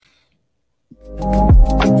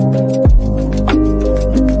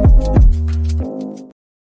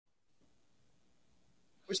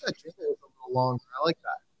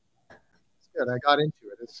good. I got into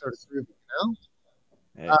it. It's sort of groovy,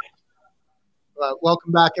 Hey.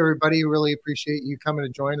 Welcome back, everybody. Really appreciate you coming to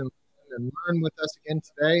join and learn with us again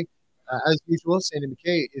today. As usual, Sandy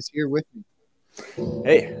McKay is here with me.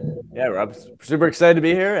 Hey, yeah, Rob, super excited to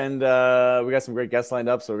be here, and we got some great guests lined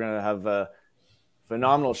up, so we're going to have a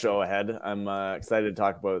phenomenal show ahead. I'm excited to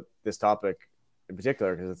talk about this topic in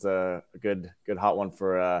particular because it's a good hot one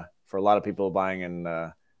for a lot of people buying, and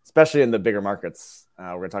especially in the bigger markets.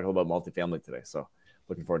 We're going to talk a little about multifamily today, so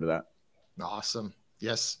looking forward to that. Awesome.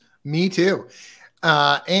 Yes, me too.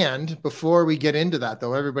 And before we get into that,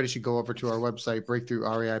 though, everybody should go over to our website,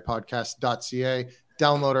 breakthroughreipodcast.ca,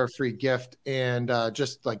 download our free gift, and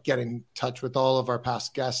just like get in touch with all of our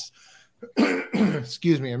past guests.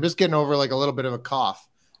 Excuse me. I'm just getting over like a little bit of a cough.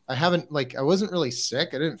 I wasn't really sick.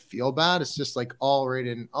 I didn't feel bad. It's just like all right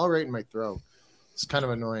in my throat. It's kind of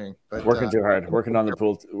annoying. But working too hard. Working on the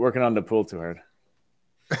pool too hard.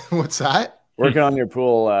 What's that? Working on your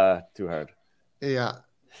pool too hard. Yeah,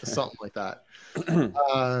 something like that.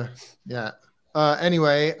 Yeah.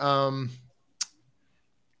 Anyway,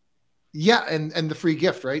 yeah, and the free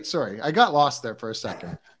gift, right? Sorry, I got lost there for a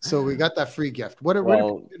second. So we got that free gift. What are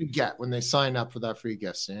people going to get when they sign up for that free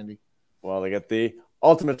gift, Sandy? Well, they get the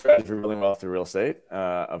ultimate strategy for building wealth through real estate.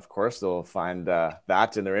 Of course, they'll find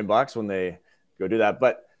that in their inbox when they go do that.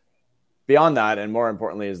 But beyond that, and more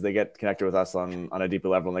importantly, is they get connected with us on a deeper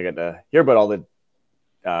level, and they get to hear about all the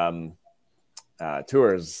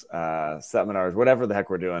tours, seminars, whatever the heck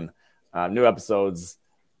we're doing, new episodes,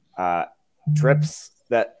 trips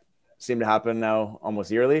that seem to happen now almost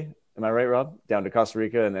yearly. Am I right, Rob? Down to Costa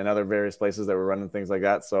Rica and other various places that we're running things like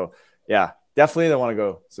that. So yeah, definitely they want to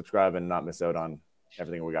go subscribe and not miss out on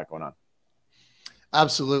everything we got going on.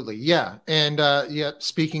 Absolutely. Yeah. And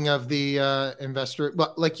speaking of the investor,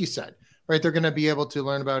 well, like you said, right, they're going to be able to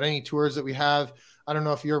learn about any tours that we have. I don't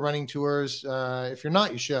know if you're running tours. If you're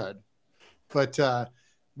not, you should. But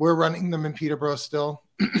we're running them in Peterborough still.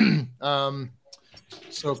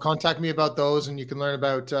 So contact me about those, and you can learn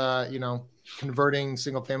about, converting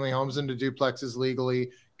single-family homes into duplexes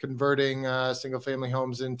legally, converting single-family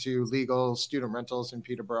homes into legal student rentals in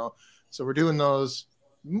Peterborough. So we're doing those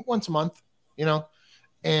once a month,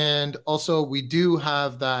 And also we do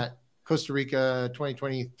have that Costa Rica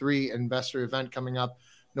 2023 investor event coming up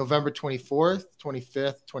November 24th,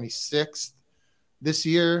 25th, 26th this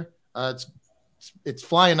year. It's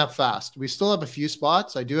flying up fast. We still have a few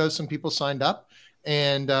spots. I do have some people signed up,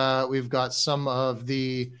 and we've got some of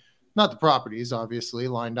not the properties obviously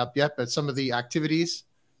lined up yet, but some of the activities.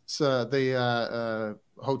 So the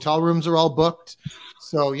hotel rooms are all booked.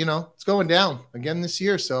 So, it's going down again this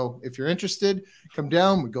year. So if you're interested, come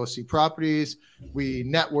down. We go see properties. We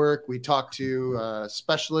network. We talk to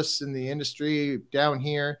specialists in the industry down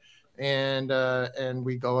here, and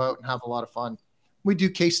we go out and have a lot of fun. We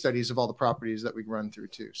do case studies of all the properties that we run through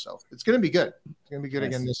too. So it's going to be good. It's going to be good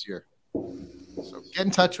again this year. So get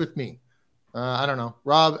in touch with me. I don't know,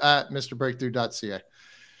 Rob at mrbreakthrough.ca.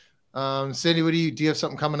 Sandy, do you have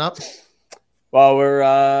something coming up? Well,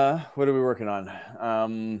 what are we working on?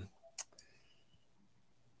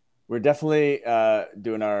 We're definitely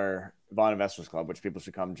doing our Vaughan Investors Club, which people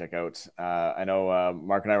should come check out. I know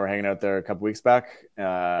Mark and I were hanging out there a couple weeks back.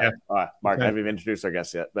 Mark, I haven't even introduced our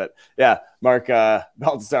guests yet, but yeah, Mark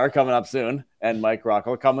Baltazar coming up soon, and Mike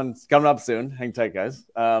Rockall coming up soon. Hang tight, guys.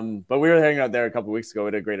 But we were hanging out there a couple weeks ago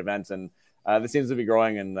at a great event, and this seems to be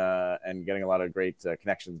growing and getting a lot of great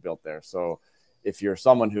connections built there. So if you're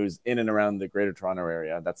someone who's in and around the Greater Toronto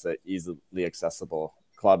area, that's an easily accessible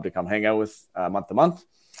club to come hang out with month to month.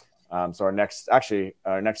 So our next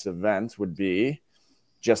event would be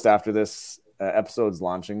just after this episode's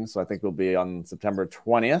launching. So I think we'll be on September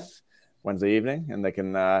 20th, Wednesday evening, and they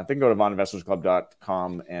can go to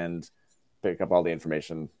VaughanInvestorsClub.com and pick up all the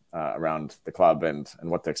information around the club and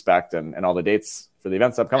what to expect and all the dates for the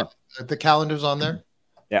events upcoming. The calendar's on there?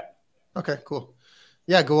 Yeah. Okay, cool.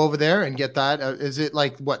 Yeah, go over there and get that. Is it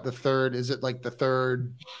like the third? Is it like the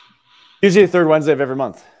third? Usually the third Wednesday of every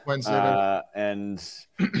month. And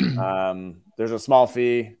there's a small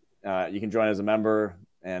fee. You can join as a member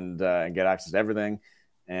and get access to everything.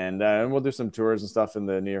 And we'll do some tours and stuff in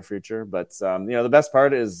the near future. But the best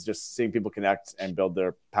part is just seeing people connect and build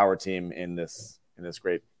their power team in this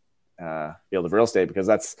great field of real estate, because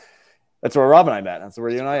that's where Rob and I met. That's where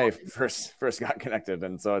you and I first got connected.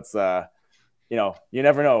 And so it's you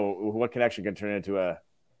never know what connection can turn into a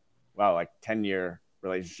 10-year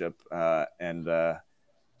relationship and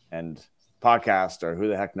podcast, or who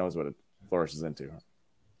the heck knows what it flourishes into.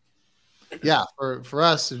 Yeah, for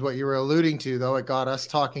us is what you were alluding to, though. It got us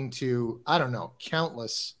talking to, I don't know,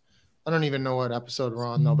 countless. I don't even know what episode we're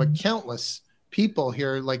on, though, but countless people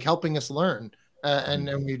here, like helping us learn. And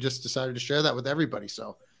we just decided to share that with everybody.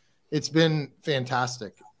 So it's been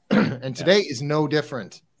fantastic. And today is no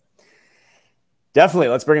different. Definitely.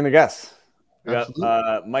 Let's bring in the guests. We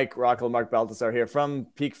got Mike Rockall, Mark Baltazar here from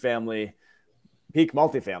Peak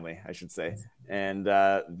Multifamily, I should say. And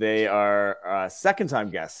they are second-time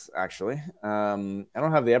guests, actually. I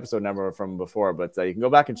don't have the episode number from before, but you can go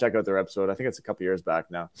back and check out their episode. I think it's a couple years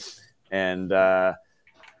back now. And,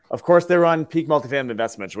 of course, they run Peak Multifamily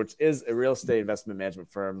Investments, which is a real estate investment management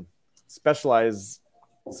firm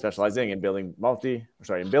specializing in building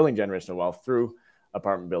generational wealth through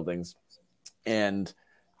apartment buildings. And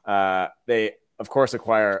they, of course,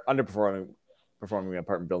 acquire underperforming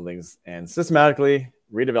apartment buildings and systematically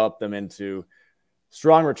redevelop them into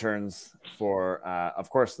strong returns for, of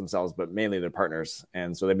course, themselves, but mainly their partners.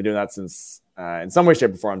 And so they've been doing that since, in some way,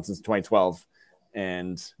 shape, or form, since 2012,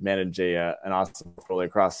 and manage an awesome portfolio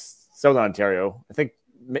across Southern Ontario. I think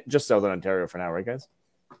just Southern Ontario for now, right, guys?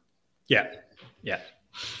 Yeah.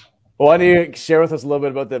 Well, why don't you share with us a little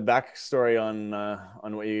bit about the backstory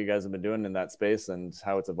on what you guys have been doing in that space and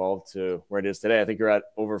how it's evolved to where it is today? I think you're at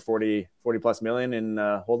over 40 plus million in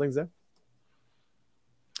holdings there.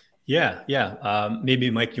 Yeah. Maybe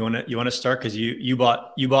Mike, you want to start, because you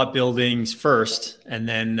bought buildings first, and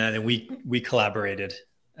then we collaborated,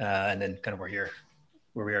 and then kind of we're here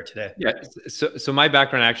where we are today. Yeah. So my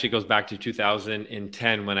background actually goes back to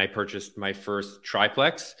 2010 when I purchased my first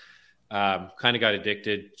triplex. Kind of got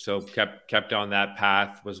addicted, so kept on that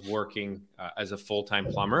path, was working as a full-time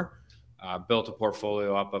plumber, built a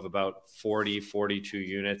portfolio up of about 42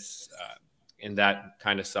 units in that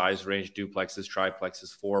kind of size range, duplexes,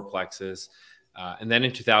 triplexes, fourplexes. And then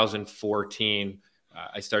in 2014,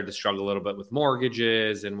 I started to struggle a little bit with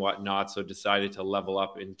mortgages and whatnot, so decided to level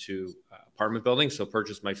up into apartment buildings. So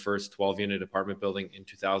purchased my first 12-unit apartment building in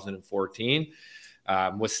 2014.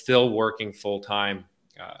 Was still working full-time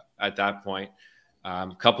at that point.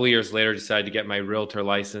 A couple of years later, decided to get my realtor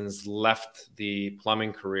license, left the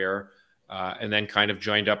plumbing career, and then kind of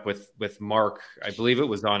joined up with Mark. I believe it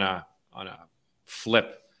was on a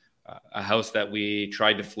flip, a house that we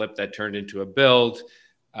tried to flip that turned into a build.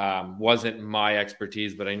 Wasn't my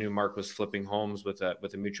expertise, but I knew Mark was flipping homes with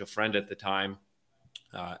a mutual friend at the time.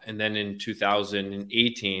 And then in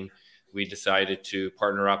 2018, we decided to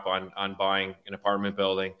partner up on buying an apartment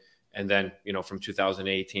building. And then, from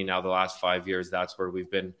 2018, now the last 5 years, that's where we've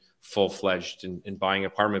been full-fledged in buying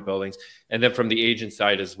apartment buildings. And then from the agent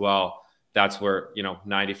side as well, that's where,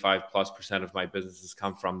 95+% of my businesses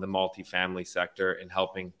come from, the multifamily sector, and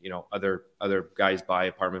helping, other guys buy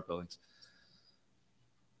apartment buildings.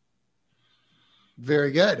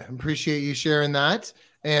 Very good. Appreciate you sharing that.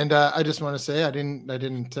 And I just want to say I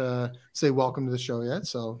didn't say welcome to the show yet.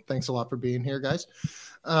 So thanks a lot for being here, guys.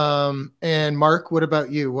 And Mark, what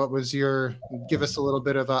about you? What was give us a little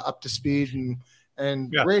bit of up to speed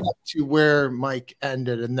and right up to where Mike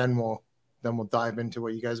ended, and then we'll dive into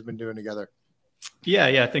what you guys have been doing together. Yeah,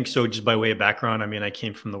 I think so. Just by way of background, I mean, I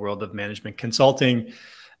came from the world of management consulting,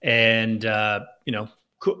 and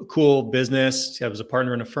cool business. I was a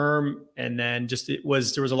partner in a firm, and then there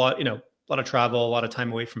was a lot of travel, a lot of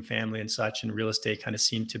time away from family and such, and real estate kind of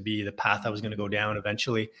seemed to be the path I was going to go down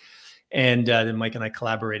eventually. And then Mike and I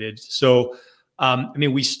collaborated. So, as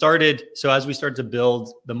we started to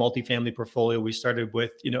build the multifamily portfolio, we started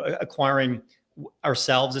with, acquiring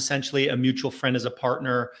ourselves, essentially a mutual friend as a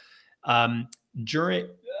partner. During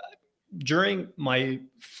my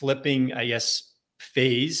flipping, I guess,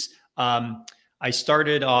 phase, I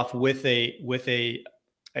started off with a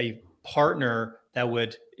partner that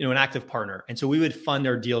would, an active partner. And so we would fund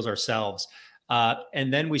our deals ourselves.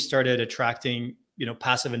 And then we started attracting,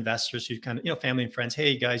 passive investors who kind of, family and friends.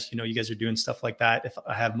 Hey guys, you guys are doing stuff like that. If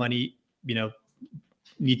I have money,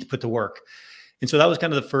 need to put to work. And so that was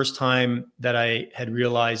kind of the first time that I had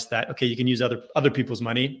realized that, okay, you can use other people's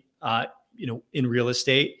money, in real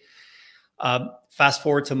estate. Fast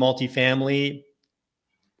forward to multifamily,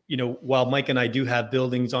 while Mike and I do have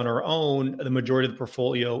buildings on our own, the majority of the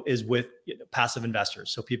portfolio is with passive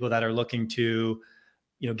investors. So people that are looking to,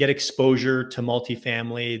 get exposure to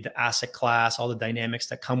multifamily, the asset class, all the dynamics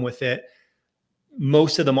that come with it.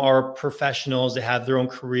 Most of them are professionals. They have their own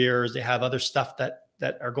careers. They have other stuff that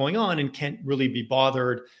are going on and can't really be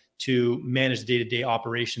bothered to manage the day-to-day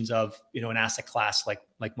operations of, an asset class like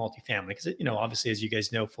multifamily. Because, obviously, as you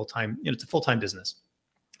guys know, full-time, it's a full-time business.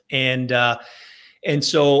 And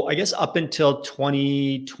so I guess up until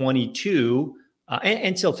 2022,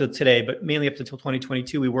 until today, but mainly up until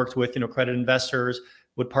 2022, we worked with, credit investors,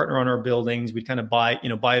 would partner on our buildings. We'd kind of buy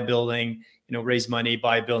a building, raise money,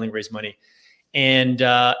 buy a building, raise money. And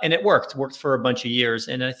it worked for a bunch of years.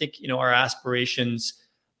 And I think, our aspirations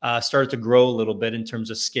started to grow a little bit in terms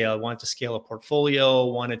of scale. I wanted to scale a portfolio,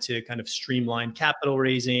 wanted to kind of streamline capital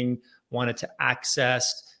raising, wanted to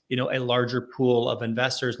access, a larger pool of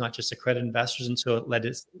investors, not just accredited investors. And so it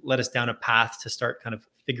led us down a path to start kind of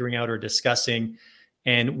figuring out or discussing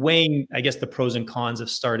and weighing, I guess, the pros and cons of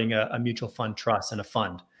starting a mutual fund trust and a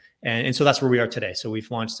fund. And so that's where we are today. So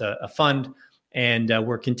we've launched a fund, and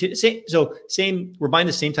we're we're buying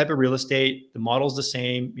the same type of real estate. The model's the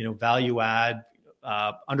same, value add,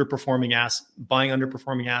 buying underperforming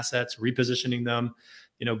assets, repositioning them,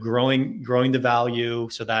 growing the value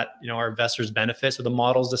so that, our investors benefit. So the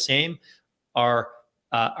model's the same. Our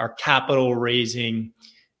capital raising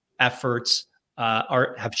efforts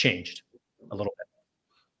have changed a little bit.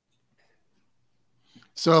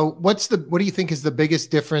 So what do you think is the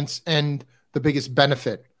biggest difference and the biggest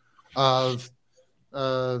benefit of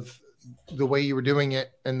the way you were doing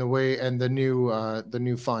it and the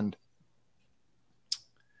new fund?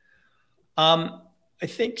 I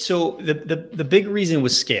think so. The big reason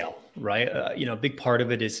was scale, right? A big part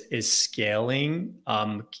of it is scaling.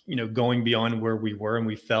 Going beyond where we were, and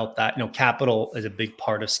we felt that capital is a big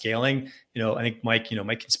part of scaling. I think Mike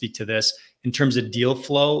can speak to this in terms of deal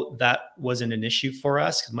flow. That wasn't an issue for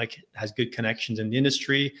us because Mike has good connections in the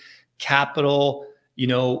industry. Capital,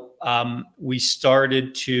 we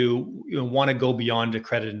started to want to go beyond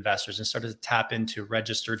accredited investors and started to tap into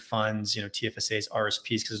registered funds, TFSAs, RRSPs,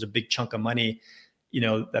 because there's a big chunk of money,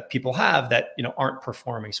 that people have that, aren't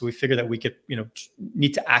performing. So we figured that we could,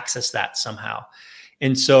 need to access that somehow.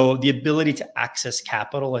 And so the ability to access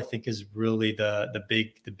capital, I think, is really the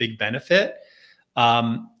big benefit.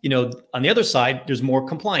 On the other side, there's more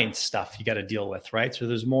compliance stuff you got to deal with, right? So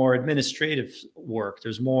there's more administrative work.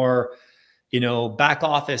 There's more, back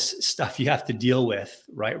office stuff you have to deal with,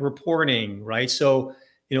 right? Reporting, right? So,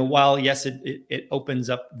 while yes, it opens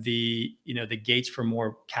up the gates for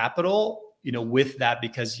more capital, with that,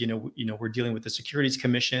 because, we're dealing with the securities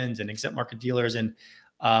commissions and exempt market dealers and,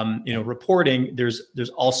 reporting, there's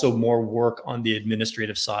also more work on the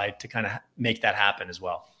administrative side to kind of make that happen as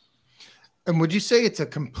well. And would you say it's a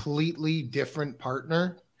completely different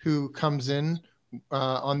partner who comes in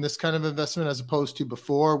on this kind of investment as opposed to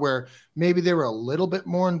before, where maybe they were a little bit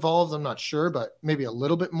more involved? I'm not sure, but maybe a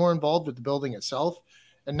little bit more involved with the building itself.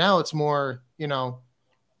 And now it's more,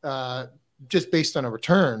 just based on a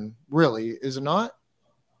return, really, is it not?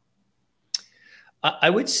 I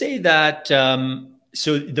would say that,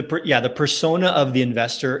 so the persona of the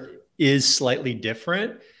investor is slightly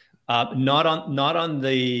different. Not on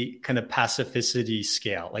the kind of passificity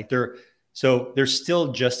scale. Like they're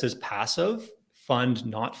still just as passive, fund,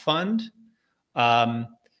 not fund. I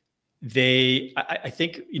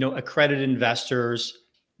think, accredited investors,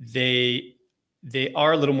 they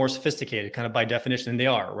are a little more sophisticated, kind of by definition, and they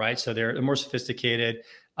are, right? So they're more sophisticated.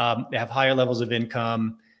 They have higher levels of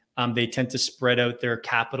income. They tend to spread out their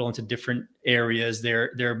capital into different areas. They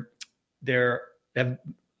have,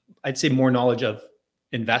 I'd say, more knowledge of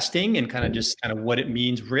investing and kind of what it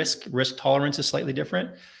means. Risk tolerance is slightly different.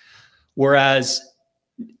 Whereas,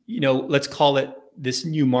 let's call it this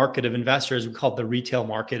new market of investors, we call it the retail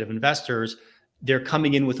market of investors. They're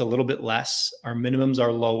coming in with a little bit less. Our minimums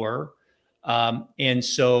are lower. And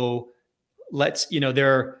so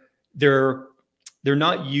they're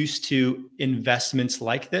not used to investments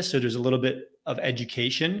like this. So there's a little bit of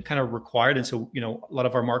education kind of required. And so, a lot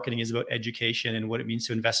of our marketing is about education and what it means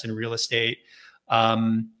to invest in real estate.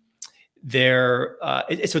 So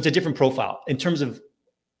it's a different profile in terms of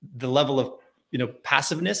the level of,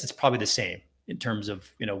 passiveness. It's probably the same in terms of,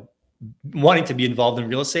 wanting to be involved in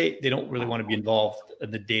real estate. They don't really want to be involved in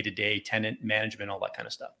the day-to-day tenant management, all that kind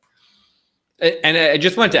of stuff. And I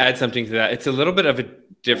just wanted to add something to that. It's a little bit of a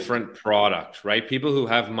different product, right? People who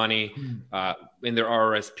have money in their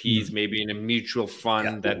RRSPs, maybe in a mutual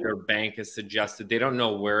fund that their bank has suggested, they don't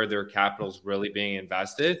know where their capital is really being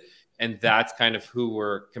invested. And that's kind of who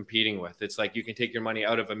we're competing with. It's like you can take your money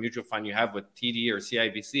out of a mutual fund you have with TD or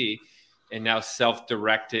CIBC and now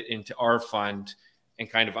self-direct it into our fund and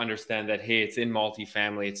kind of understand that, hey, it's in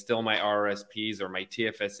multifamily. It's still my RRSPs or my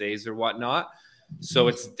TFSAs or whatnot. So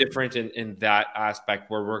it's different in that aspect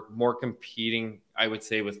where we're more competing, I would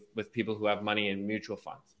say, with people who have money in mutual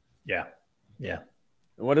funds. Yeah. Yeah.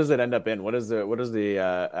 What does it end up in? What is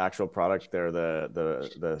the actual product there?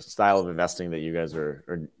 The style of investing that you guys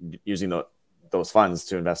are using those funds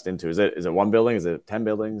to invest into? Is it one building? Is it 10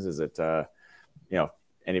 buildings? Is it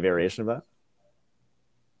any variation of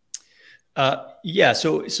that? Yeah.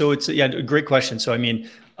 So it's a great question. So I mean,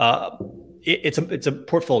 it's a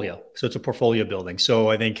portfolio. So it's a portfolio building. So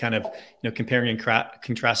I think kind of, comparing and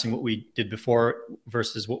contrasting what we did before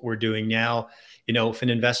versus what we're doing now, if an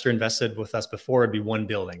investor invested with us before, it'd be one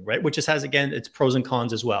building, right? Which just has, again, its pros and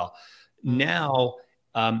cons as well. Now,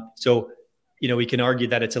 we can argue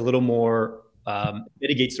that it's a little more,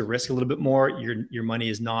 mitigates the risk a little bit more. Your money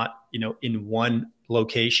is not, in one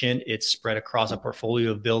location. It's spread across a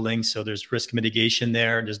portfolio of buildings. So there's risk mitigation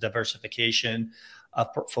there. There's diversification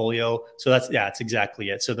of portfolio. So that's exactly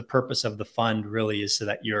it. So the purpose of the fund really is so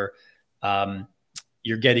that you're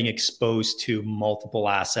getting exposed to multiple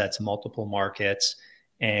assets, multiple markets.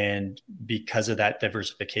 And because of that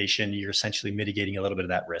diversification, you're essentially mitigating a little bit of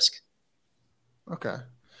that risk. Okay.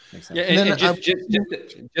 Yeah, and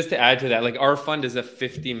just to add to that, like our fund is a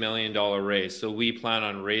 $50 million raise. So we plan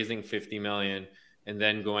on raising 50 million and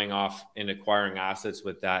then going off and acquiring assets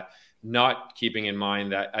with that, not keeping in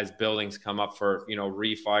mind that as buildings come up for,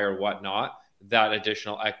 refi or whatnot, that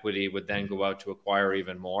additional equity would then go out to acquire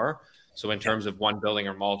even more. So in terms of one building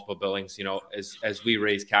or multiple buildings, as we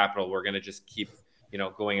raise capital, we're going to just keep,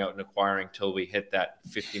 going out and acquiring till we hit that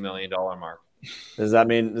 $50 million mark. Does that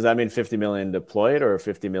mean 50 million deployed or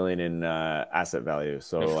 50 million in asset value?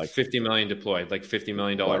 So like 50 million deployed, like $50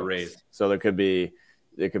 million raised. So there could be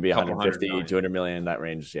 150, 200 million in that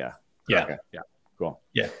range. Yeah. Yeah. Okay. Yeah. Cool.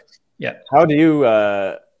 Yeah. Yeah. How do you,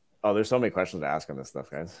 there's so many questions to ask on this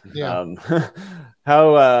stuff, guys. Yeah.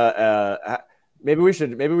 Maybe we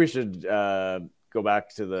should go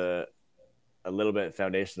back to a little bit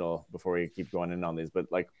foundational before we keep going in on these,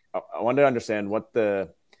 but like, I want to understand what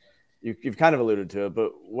you've kind of alluded to it,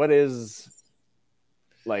 but what is,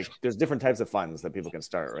 like, there's different types of funds that people can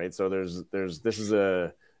start, right? So this is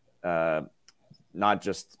not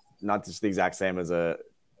just the exact same as a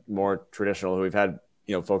more traditional. We've had,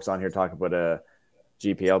 folks on here talk about a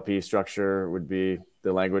GPLP structure would be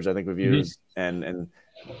the language I think we've used, and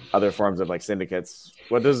other forms of like syndicates.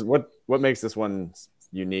 What makes this one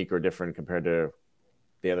unique or different compared to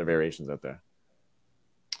the other variations out there?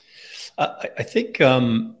 I think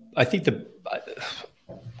the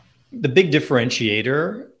big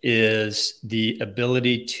differentiator is the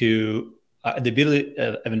ability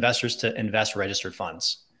of investors to invest registered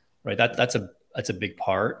funds, right? That's a big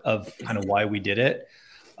part of kind of why we did it.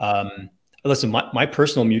 Listen, my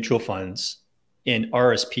personal mutual funds in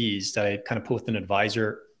RRSPs that I kind of put with an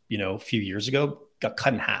advisor, a few years ago, got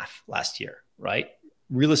cut in half last year, right?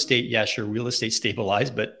 Real estate, yeah, sure, real estate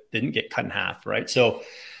stabilized, but didn't get cut in half, right? So.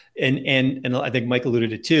 And I think Mike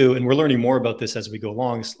alluded it too, and we're learning more about this as we go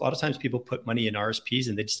along. A lot of times people put money in RSPs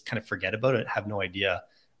and they just kind of forget about it, have no idea,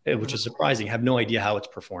 which is surprising, have no idea how it's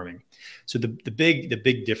performing. So the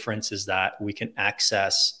big difference is that we can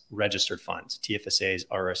access registered funds, TFSAs,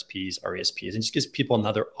 RRSPs, RESPs, and just gives people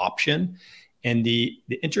another option. And the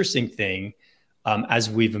interesting thing, as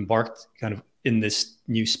we've embarked kind of in this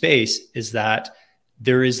new space, is that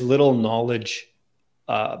there is little knowledge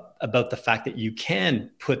about the fact that you can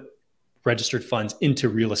put registered funds into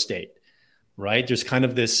real estate, right? There's kind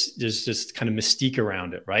of this kind of mystique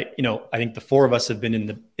around it, right? I think the four of us have been in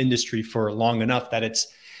the industry for long enough that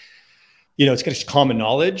it's kind of common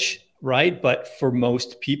knowledge, right? But for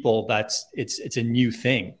most people, it's a new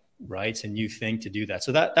thing, right? It's a new thing to do that.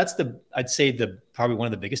 So that's I'd say probably one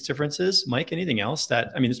of the biggest differences. Mike, anything else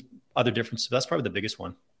there's other differences? That's probably the biggest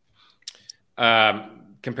one.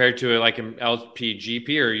 Compared to like an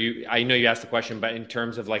LPGP, I know you asked the question, but in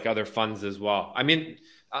terms of like other funds as well. I mean,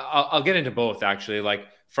 I'll get into both actually. Like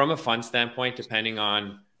from a fund standpoint, depending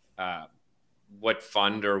on what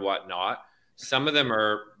fund or whatnot, some of them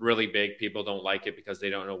are really big. People don't like it because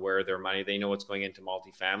they don't know where their money. They know what's going into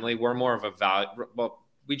multifamily. We're more of a value. Well,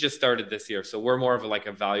 we just started this year, so we're more of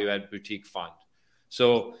a value add boutique fund.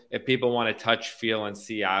 So if people want to touch, feel, and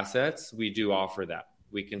see assets, we do offer that.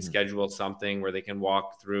 We can schedule something where they can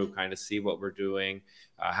walk through, kind of see what we're doing,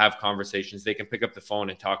 have conversations. They can pick up the phone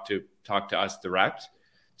and talk to us direct.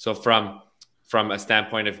 So from a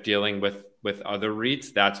standpoint of dealing with other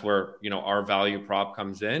REITs, that's where our value prop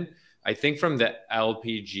comes in. I think from the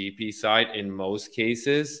LPGP side, in most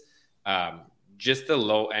cases, just the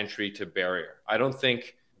low entry to barrier. I don't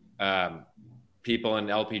think people in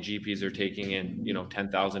LPGPs are taking in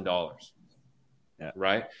 $10,000,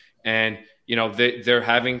 right? And they're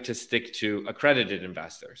having to stick to accredited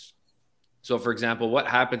investors. So, for example, what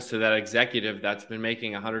happens to that executive that's been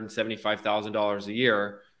making $175,000 a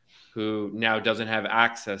year, who now doesn't have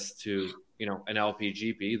access to an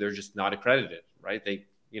LPGP? They're just not accredited, right? They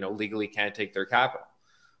legally can't take their capital.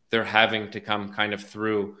 They're having to come kind of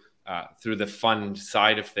through the fund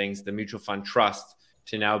side of things, the mutual fund trust,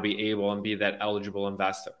 to now be able and be that eligible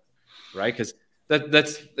investor, right? Because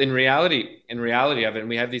that's in reality of it. And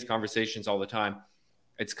we have these conversations all the time.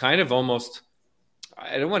 It's kind of almost,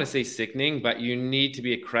 I don't want to say sickening, but you need to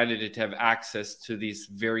be accredited to have access to these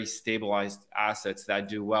very stabilized assets that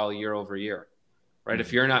do well year over year, right?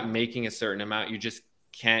 If you're not making a certain amount, you just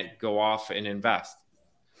can't go off and invest,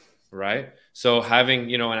 right? So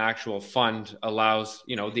having, an actual fund allows,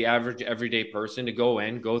 the average everyday person to go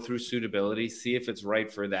in, go through suitability, see if it's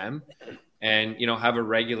right for them, and, have a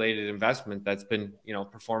regulated investment that's been,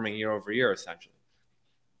 performing year over year, essentially.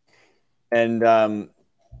 And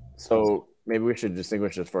so maybe we should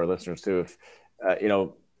distinguish this for our listeners too. If,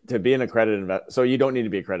 to be an accredited so you don't need to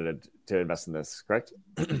be accredited to invest in this, correct?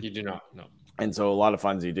 You do not, no. And so a lot of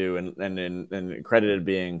funds you do, and accredited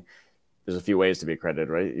being, there's a few ways to be accredited,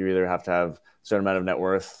 right? You either have to have a certain amount of net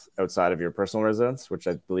worth outside of your personal residence, which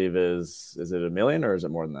I believe is it $1 million or is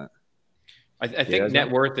it more than that? I think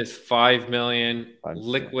net worth is 5 million,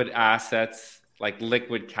 liquid assets, like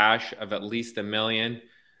liquid cash of at least $1 million,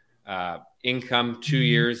 income 2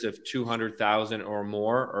 years of 200,000 or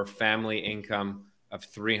more, or family income of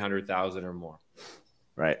 300,000 or more.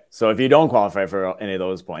 Right. So if you don't qualify for any of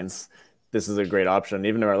those points, this is a great option,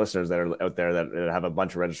 even to our listeners that are out there that have a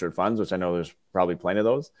bunch of registered funds, which I know there's probably plenty of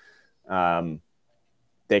those.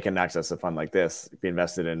 They can access a fund like this, be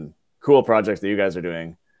invested in cool projects that you guys are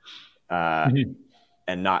doing, and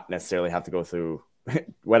not necessarily have to go through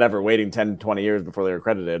waiting 10, 20 years before they're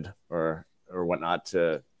accredited or whatnot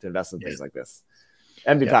to invest in things like this.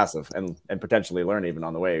 And be passive and potentially learn even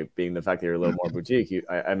on the way, being the fact that you're a little more boutique.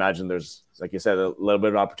 I imagine there's, like you said, a little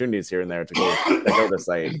bit of opportunities here and there to go check out the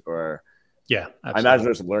site, or absolutely. I imagine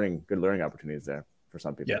there's some good learning opportunities there for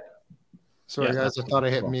some people. Yeah. Sorry, guys, I thought I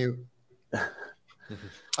hit mute.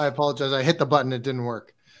 I apologize. I hit the button. It didn't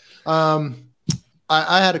work.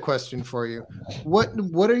 I had a question for you.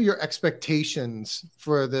 What are your expectations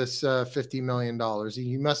for this $50 million?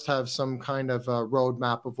 You must have some kind of a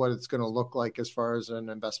roadmap of what it's going to look like as far as an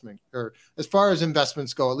investment, or as far as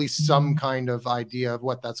investments go, at least some kind of idea of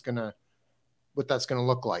what that's going to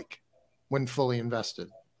look like when fully invested.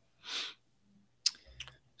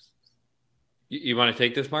 You want to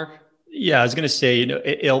take this, Mark? Yeah, I was going to say,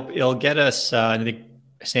 it'll get us, and I think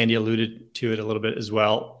Sandy alluded to it a little bit as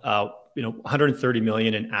well. 130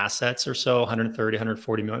 million in assets or so, 130,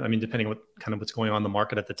 140 million. I mean, depending on what's going on in the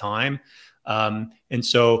market at the time. And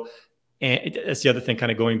that's the other thing,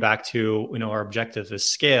 kind of going back to, our objective is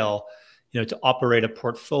scale, to operate a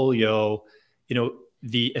portfolio,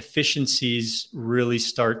 the efficiencies really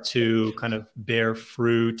start to kind of bear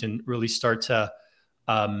fruit and really start to,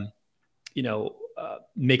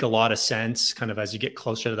 make a lot of sense kind of as you get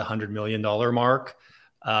closer to the $100 million mark.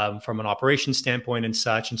 From an operation standpoint and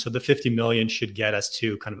such. And so the 50 million should get us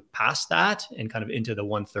to kind of past that and kind of into the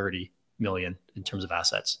 130 million in terms of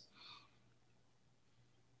assets.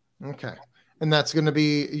 Okay. And that's going to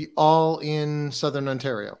be all in Southern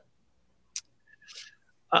Ontario.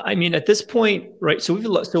 I mean, at this point, right. So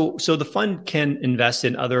so the fund can invest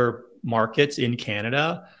in other markets in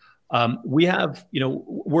Canada. We have,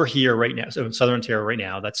 we're here right now. So in Southern Ontario right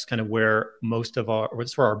now, that's kind of where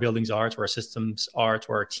that's where our buildings are. It's where our systems are. It's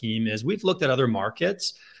where our team is. We've looked at other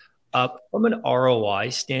markets. From an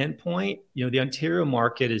ROI standpoint, the Ontario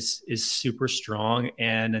market is super strong.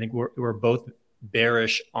 And I think we're both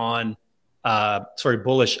bullish on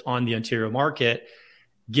the Ontario market,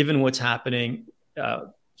 given what's happening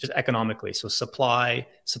just economically. So supply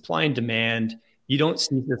and demand. You don't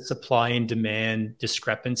see the supply and demand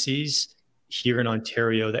discrepancies here in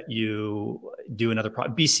Ontario that you do in other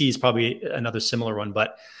BC is probably another similar one,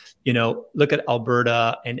 but look at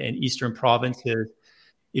Alberta and Eastern provinces,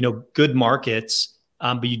 good markets,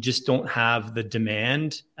 but you just don't have the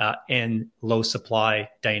demand and low supply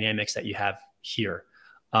dynamics that you have here.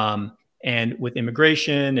 And with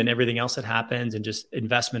immigration and everything else that happens, and just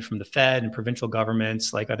investment from the Fed and provincial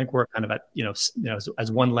governments, like I think we're kind of at,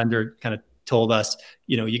 as one lender kind of told us,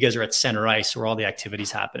 you guys are at center ice where all the activity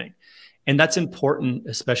is happening. And that's important,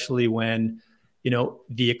 especially when,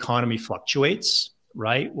 the economy fluctuates,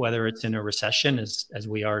 right? Whether it's in a recession as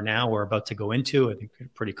we are now, we're about to go into, I think we're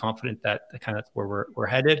pretty confident that kind of where we're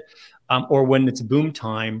headed, or when it's boom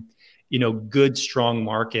time, good, strong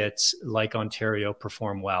markets like Ontario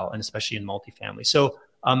perform well, and especially in multifamily. So,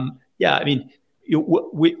 I mean,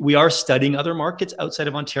 we are studying other markets outside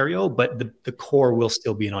of Ontario, but the core will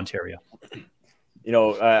still be in Ontario.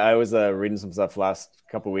 I was reading some stuff last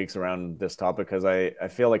couple of weeks around this topic because I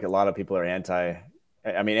feel like a lot of people are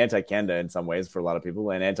anti-Canada in some ways for a lot of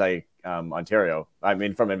people, and anti-Ontario. I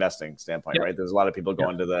mean, from investing standpoint, right? There's a lot of people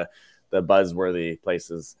going to the buzzworthy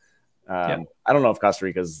places. I don't know if Costa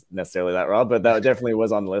Rica is necessarily that raw, but that definitely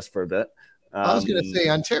was on the list for a bit. I was going to say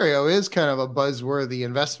Ontario is kind of a buzzworthy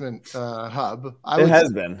investment hub. It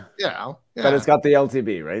has been, but it's got the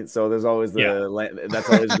LTB, right? So there's always that's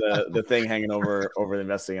always the thing hanging over the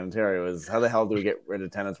investing in Ontario is how the hell do we get rid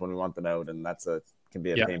of tenants when we want them out, and can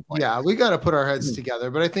be a pain point. Yeah, we got to put our heads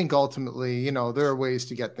together, but I think ultimately, there are ways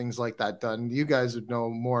to get things like that done. You guys would know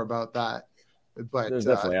more about that, but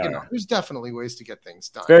there's definitely ways to get things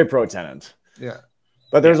done. It's very pro tenant. Yeah.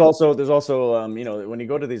 But there's also when you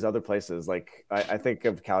go to these other places, like I think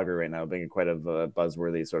of Calgary right now being quite a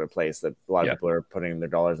buzzworthy sort of place that a lot of people are putting their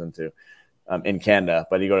dollars into in Canada.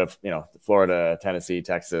 But you go to Florida, Tennessee,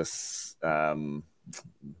 Texas,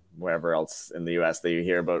 wherever else in the U.S. that you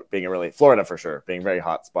hear about being Florida for sure being a very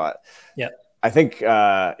hot spot. Yeah, I think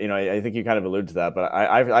I think you kind of allude to that, but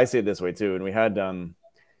I see it this way too. And we had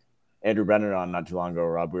Andrew Brennan on not too long ago,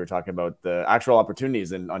 Rob. We were talking about the actual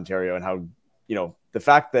opportunities in Ontario and how the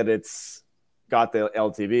fact that it's got the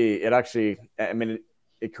LTB, it actually,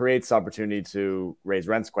 it creates opportunity to raise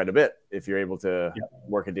rents quite a bit if you're able to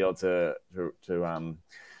work a deal to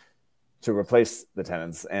replace the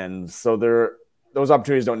tenants. And so those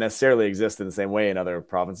opportunities don't necessarily exist in the same way in other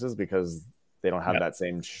provinces because they don't have that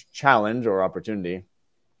same challenge or opportunity.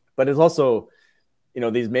 But it's also,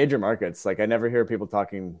 these major markets, like I never hear people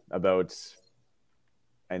talking about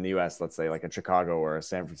in the US, let's say like a Chicago or a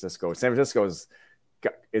San Francisco. San Francisco is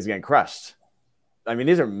getting crushed. I mean,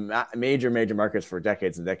 these are major markets for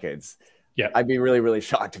decades and decades. Yeah, I'd be really, really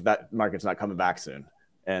shocked if that market's not coming back soon.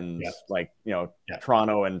 And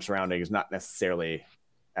Toronto and surrounding is not necessarily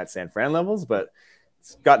at San Fran levels, but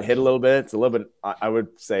it's gotten hit a little bit. It's a little bit, I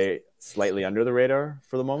would say, slightly under the radar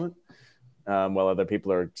for the moment, while other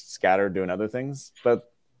people are scattered doing other things. But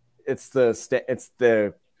it's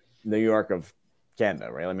the New York of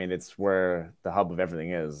Canada, right? I mean, it's where the hub of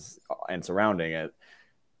everything is, and surrounding it,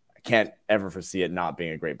 I can't ever foresee it not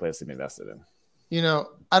being a great place to be invested in.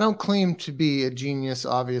 I don't claim to be a genius,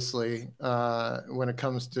 obviously, when it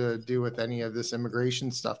comes to do with any of this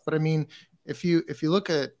immigration stuff. But I mean, if you look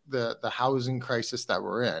at the housing crisis that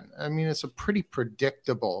we're in, I mean, it's a pretty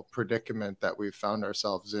predictable predicament that we've found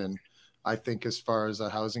ourselves in, I think, as far as the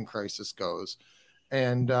housing crisis goes.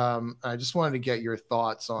 And I just wanted to get your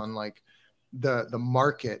thoughts on like the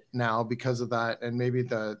market now because of that, and maybe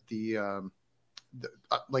the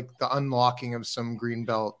unlocking of some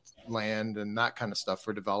greenbelt land and that kind of stuff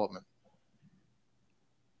for development.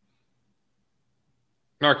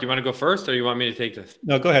 Mark, you want to go first, or you want me to take this?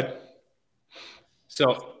 No, go ahead.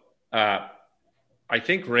 So I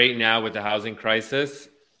think right now with the housing crisis,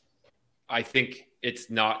 I think it's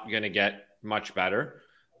not going to get much better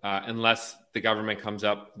unless the government comes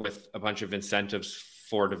up with a bunch of incentives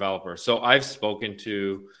for developers. So I've spoken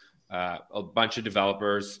to a bunch of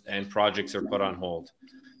developers, and projects are put on hold.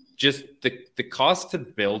 Just the cost to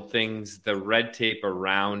build things, the red tape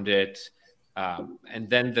around it, and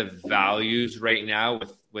then the values right now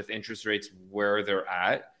with interest rates where they're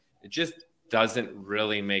at, it just doesn't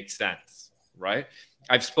really make sense, right?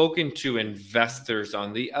 I've spoken to investors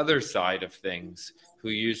on the other side of things who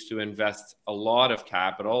used to invest a lot of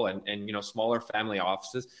capital and smaller family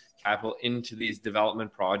offices capital into these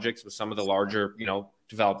development projects with some of the larger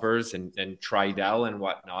developers and Tridel and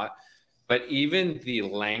whatnot. But even the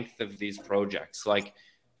length of these projects, like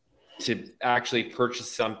to actually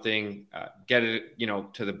purchase something, get it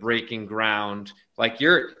to the breaking ground, like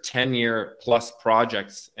your 10-year plus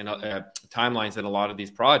projects and timelines in a lot of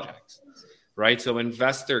these projects, right? So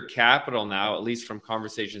investor capital now, at least from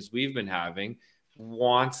conversations we've been having,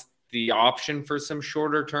 wants the option for some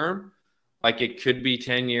shorter term. Like it could be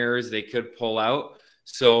 10 years, they could pull out.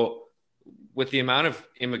 So with the amount of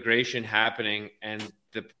immigration happening and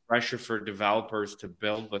the pressure for developers to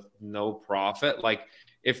build with no profit, like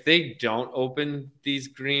if they don't open these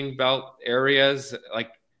green belt areas,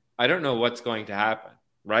 like I don't know what's going to happen,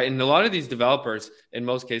 right? And a lot of these developers, in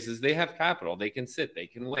most cases, they have capital. They can sit, they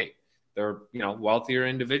can wait. They're wealthier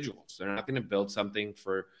individuals. They're not going to build something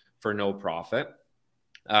for no profit.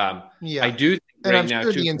 I do think and I'm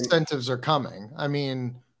sure the incentives are coming. I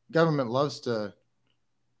mean, government loves to.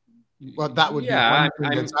 Well, that would be one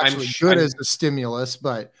thing that's actually good as a stimulus,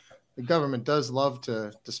 but the government does love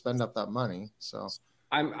to spend up that money. So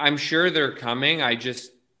I'm sure they're coming.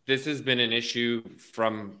 This has been an issue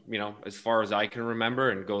from as far as I can remember,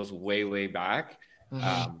 and goes way back.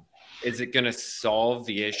 Mm-hmm. Is it going to solve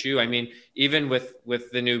the issue? I mean, even with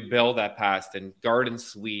the new bill that passed and garden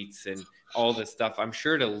suites and all this stuff, I'm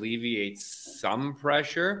sure it alleviates some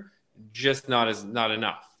pressure, just not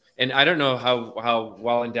enough. And I don't know how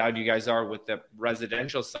well endowed you guys are with the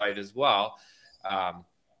residential side as well.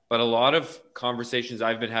 But a lot of conversations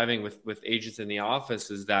I've been having with agents in the office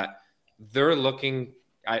is that they're looking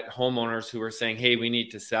at homeowners who are saying, hey, we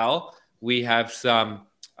need to sell. We have some,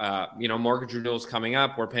 mortgage renewals coming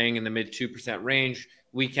up. We're paying in the mid 2% range.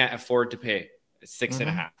 We can't afford to pay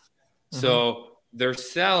 6.5%. So they're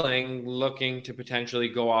selling, looking to potentially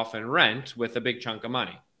go off and rent with a big chunk of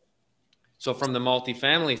money. So from the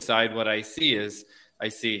multifamily side, what I see is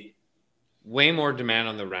way more demand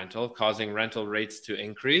on the rental, causing rental rates to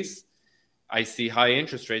increase. I see high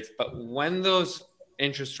interest rates, but when those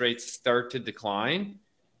interest rates start to decline,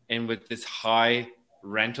 and with this high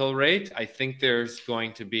rental rate, I think there's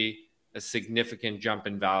going to be a significant jump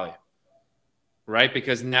in value, right?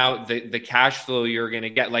 Because now the cash flow you're going to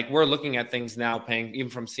get, like we're looking at things now paying, even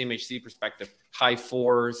from CMHC perspective, high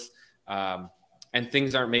 4s, and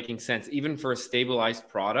things aren't making sense. Even for a stabilized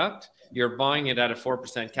product, you're buying it at a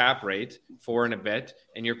 4% cap rate, 4 and a bit,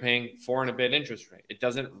 and you're paying 4 and a bit interest rate. It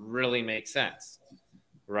doesn't really make sense,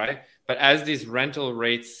 right? But as these rental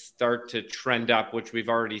rates start to trend up, which we've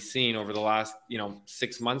already seen over the last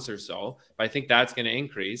 6 months or so, but I think that's going to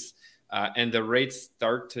increase, and the rates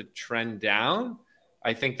start to trend down,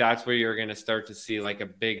 I think that's where you're going to start to see like a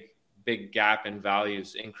big gap in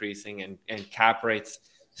values increasing and cap rates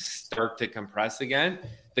start to compress again.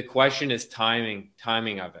 The question is timing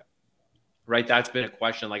of it, right? That's been a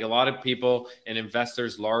question. Like a lot of people and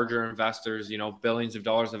investors, larger investors, billions of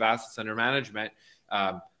dollars of assets under management,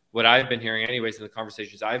 what I've been hearing anyways in the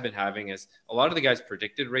conversations I've been having is a lot of the guys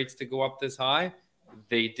predicted rates to go up this high.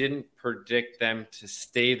 They didn't predict them to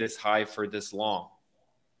stay this high for this long,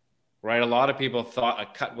 right? A lot of people thought a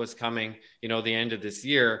cut was coming, the end of this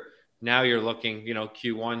year. Now you're looking,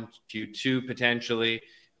 Q1, Q2 potentially,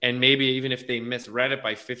 and maybe even if they misread it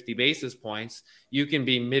by 50 basis points, you can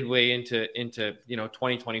be midway into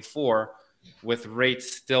 2024 with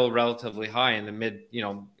rates still relatively high in the mid,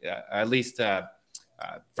 at least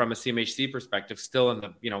from a CMHC perspective, still in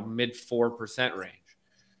the mid 4% range.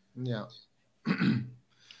 Yeah.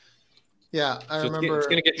 Yeah, I so remember it's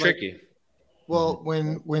going to get tricky. Well,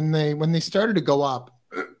 when they started to go up,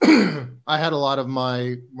 I had a lot of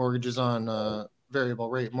my mortgages on variable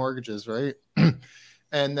rate mortgages, right?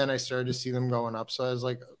 And then I started to see them going up. So I was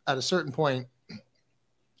like, at a certain point, I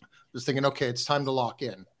was thinking, okay, it's time to lock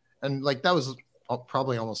in. And like that was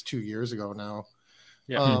probably almost 2 years ago now.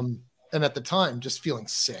 Yeah. And at the time, just feeling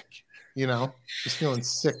sick, just feeling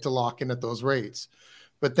sick to lock in at those rates.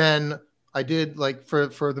 But then I did like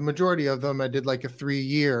for the majority of them, I did like a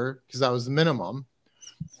 3-year because that was the minimum,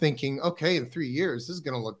 thinking, okay, in 3 years, this is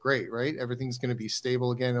going to look great, right? Everything's going to be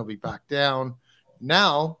stable again. It'll be back down.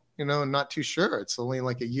 Now, I'm not too sure. It's only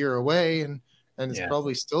like a year away, and it's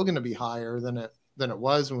probably still going to be higher than it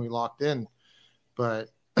was when we locked in. But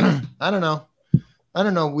I don't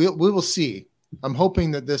know. We will see. I'm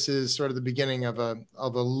hoping that this is sort of the beginning of a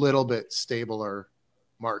little bit stabler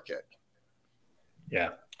market.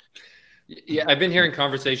 Yeah. I've been hearing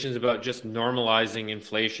conversations about just normalizing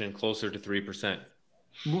inflation closer to 3%.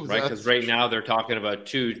 Right, because right now they're talking about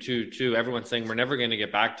 2. Everyone's saying we're never going to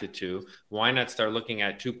get back to 2. Why not start looking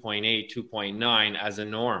at 2.8, 2.9 as a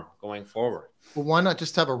norm going forward? Well, why not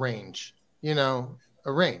just have a range? A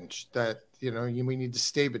range that we need to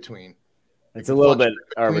stay between. It's a little bit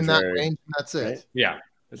arbitrary. That range, that's it. Right? Yeah,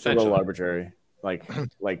 it's a little arbitrary. Like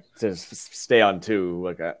to stay on 2.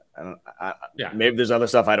 Like maybe there's other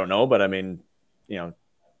stuff I don't know, but I mean,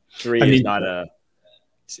 3 is not a.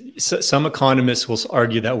 So some economists will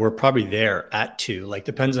argue that we're probably there at 2, like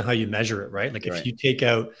depends on how you measure it, right? Like if you take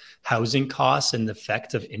out housing costs and the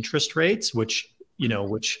effect of interest rates, which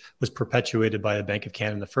was perpetuated by the Bank of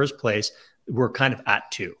Canada in the first place, we're kind of at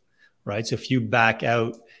 2, right? So if you back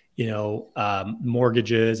out,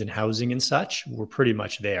 mortgages and housing and such, we're pretty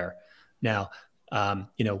much there. Now,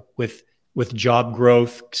 with job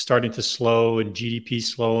growth starting to slow and GDP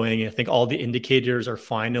slowing, I think all the indicators are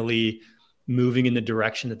finally moving in the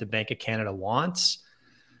direction that the Bank of Canada wants.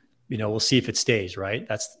 We'll see if it stays, right?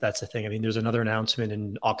 That's the thing. I mean, there's another announcement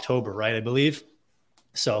in October, right? I believe.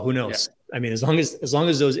 So who knows? Yeah. I mean, as long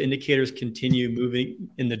as those indicators continue moving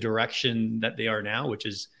in the direction that they are now, which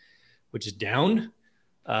is down,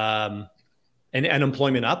 and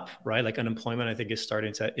unemployment up, right? Like unemployment, I think is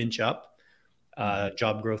starting to inch up.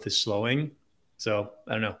 Job growth is slowing. So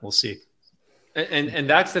I don't know. We'll see. And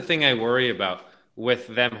that's the thing I worry about with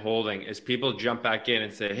them holding is people jump back in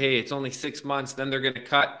and say, hey, it's only 6 months. Then they're going to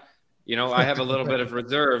cut, I have a little bit of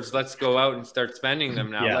reserves. Let's go out and start spending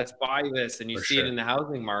them now. Yeah. Let's buy this. And you see it in the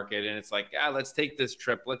housing market. And it's like, let's take this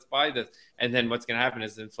trip. Let's buy this. And then what's going to happen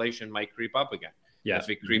is inflation might creep up again. Yeah. If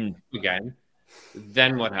it creeps again,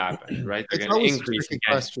 then what happens, right? They're going to increase again.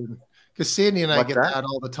 Question. Because Sandy and I get that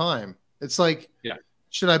all the time. It's like,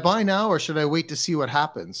 should I buy now or should I wait to see what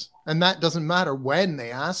happens? And that doesn't matter when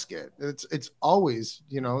they ask it. It's always,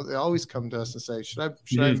 they always come to us and say, should I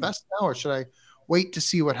invest now or should I wait to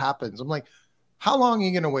see what happens? I'm like, how long are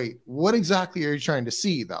you going to wait? What exactly are you trying to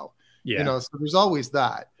see though? Yeah. So there's always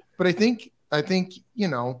that. But I think,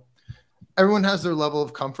 everyone has their level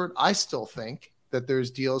of comfort. I still think that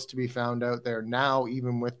there's deals to be found out there now,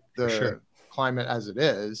 even with the climate as it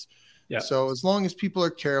is. Yeah. So as long as people are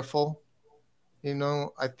careful,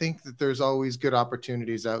 I think that there's always good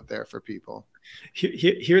opportunities out there for people.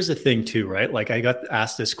 Here's the thing too, right? Like I got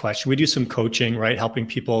asked this question. We do some coaching, right? Helping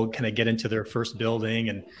people kind of get into their first building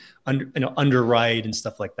and underwrite and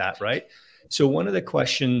stuff like that, right? So one of the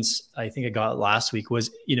questions I think I got last week was,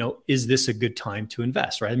 is this a good time to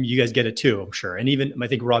invest, right? I mean, you guys get it too, I'm sure. And even I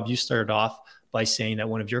think, Rob, you started off by saying that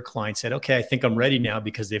one of your clients said, okay, I think I'm ready now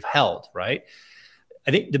because they've held, right?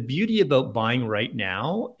 I think the beauty about buying right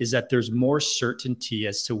now is that there's more certainty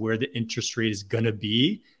as to where the interest rate is going to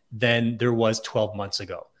be than there was 12 months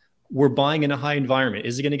ago. We're buying in a high environment.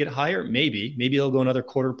 Is it going to get higher? Maybe it'll go another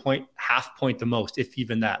quarter point, half point the most, if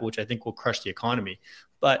even that, which I think will crush the economy.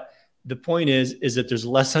 But the point is that there's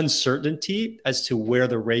less uncertainty as to where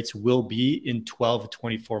the rates will be in 12 to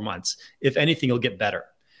 24 months. If anything, it'll get better.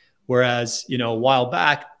 Whereas, a while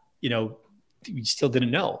back, we still didn't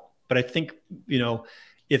know. But I think,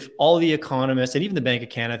 if all the economists and even the Bank of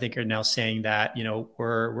Canada, I think, are now saying that,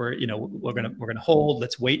 we're going to hold,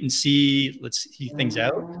 let's wait and see, let's see things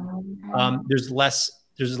out. There's less,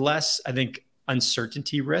 I think,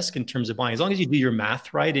 uncertainty risk in terms of buying. As long as you do your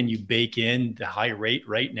math right and you bake in the high rate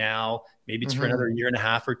right now, maybe it's for another year and a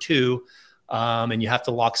half or two, and you have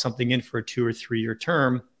to lock something in for a 2 or 3 year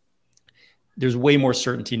term. There's way more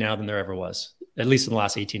certainty now than there ever was, at least in the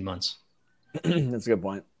last 18 months. That's a good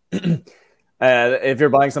point. If you're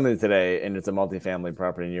buying something today and it's a multifamily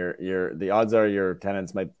property, and the odds are your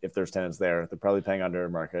tenants might, if there's tenants there, they're probably paying under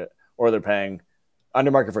market, or they're paying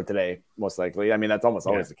under market for today, most likely. I mean, that's almost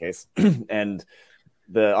always the case. And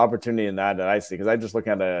the opportunity in that I see, because I just look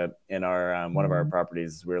at in our one of our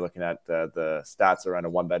properties, we were looking at the stats around a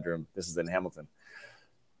 1-bedroom. This is in Hamilton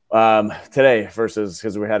today versus,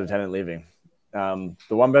 because we had a tenant leaving. The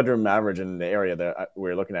 1-bedroom average in the area that we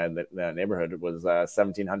were looking at in that neighborhood was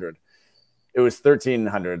 1,700. It was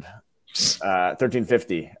 1,300,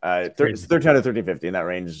 1,350, 1,300, 1,350 in that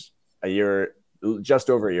range just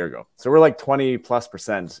over a year ago. So we're like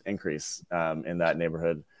 20+% increase in that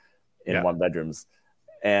neighborhood in 1-bedrooms.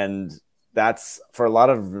 And that's, for a lot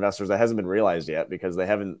of investors, that hasn't been realized yet because they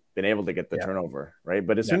haven't been able to get the turnover, right?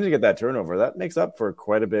 But as soon as you get that turnover, that makes up for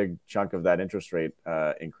quite a big chunk of that interest rate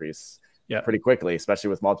increase pretty quickly, especially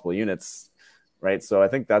with multiple units, right? So I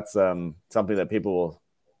think that's something that people will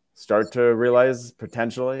start to realize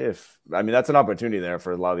potentially. That's an opportunity there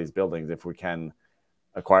for a lot of these buildings if we can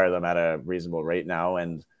acquire them at a reasonable rate now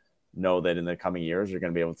and know that in the coming years you're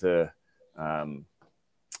going to be able to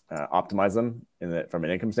optimize them from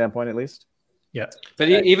an income standpoint at least. Yeah. But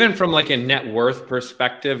even from like a net worth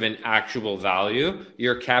perspective and actual value,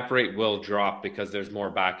 your cap rate will drop because there's more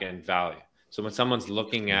back end value. So when someone's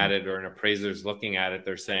looking at it or an appraiser's looking at it,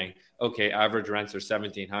 they're saying, okay, average rents are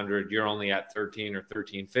 1,700. You're only at 13 or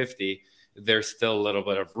 1350. There's still a little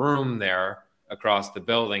bit of room there across the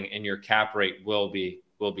building, and your cap rate will be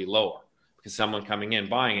lower because someone coming in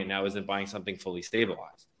buying it now isn't buying something fully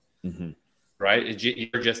stabilized, right?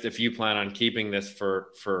 You're just, if you plan on keeping this for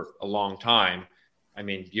a long time, I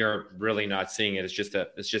mean, you're really not seeing it. It's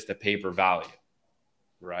just a paper value,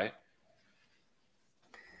 right?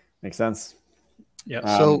 Makes sense.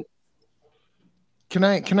 Yeah. So can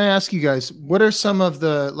I ask you guys, what are some of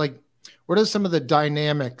the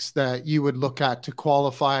dynamics that you would look at to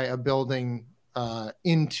qualify a building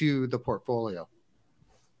into the portfolio?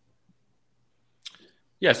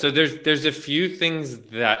 Yeah, so there's a few things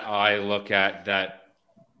that I look at that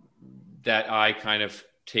I kind of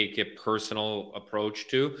take a personal approach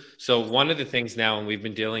to. So one of the things now, and we've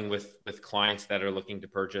been dealing with clients that are looking to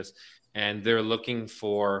purchase, and they're looking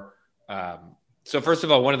for so first of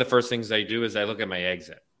all, one of the first things I do is I look at my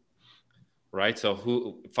exit, right?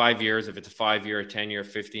 So 5 years, if it's a 5-year, a 10-year,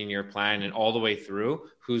 15-year plan, and all the way through,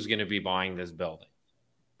 who's going to be buying this building,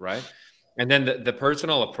 right? And then the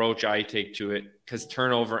personal approach I take to it, because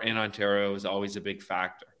turnover in Ontario is always a big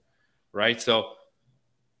factor, right? So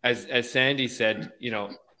as Sandy said, a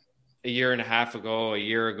year and a half ago, a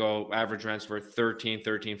year ago, average rents were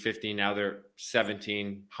 1350. Now they're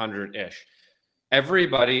 1,700-ish.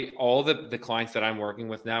 Everybody, all the clients that I'm working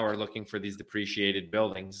with now are looking for these depreciated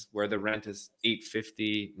buildings where the rent is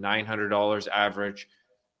 $850, $900 average.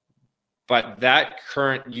 But that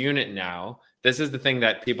current unit now this is the thing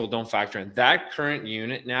that people don't factor in. That current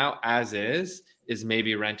unit now, as is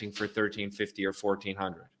maybe renting for $1,350 or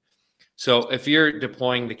 $1,400. So if you're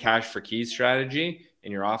deploying the cash for keys strategy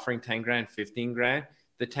and you're offering 10 grand, 15 grand,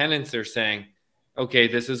 the tenants are saying, okay,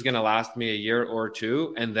 this is going to last me a year or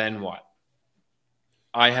two. And then what?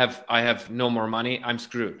 I have no more money. I'm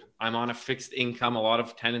screwed. I'm on a fixed income. A lot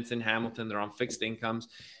of tenants in Hamilton, they're on fixed incomes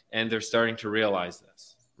and they're starting to realize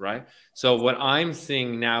this, right? So what I'm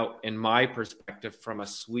seeing now in my perspective from a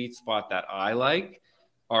sweet spot that I like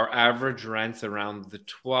are average rents around the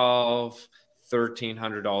 $1,200,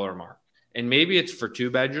 $1,300 mark. And maybe it's for 2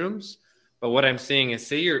 bedrooms, but what I'm seeing is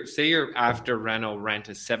say your after reno rent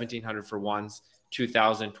is $1,700 for ones,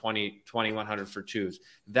 $2,000, $2,100 for twos.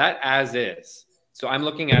 That as is. So I'm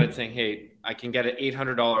looking at it saying, hey, I can get an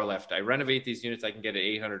 $800 lift. I renovate these units, I can get an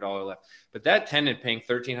 $800 lift. But that tenant paying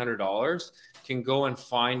 $1,300 can go and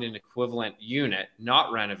find an equivalent unit,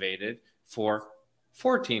 not renovated, for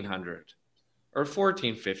 $1,400 or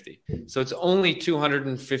 $1,450. So it's only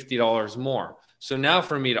 $250 more. So now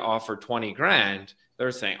for me to offer 20 grand,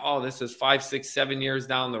 they're saying, oh, this is 5, 6, 7 years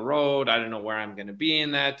down the road. I don't know where I'm going to be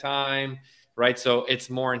in that time, right? So it's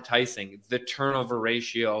more enticing. The turnover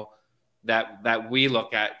ratio that we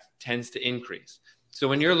look at tends to increase. So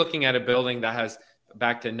when you're looking at a building that has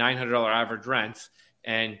back to $900 average rents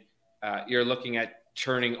and you're looking at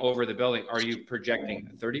turning over the building, are you projecting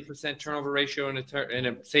a 30% turnover ratio in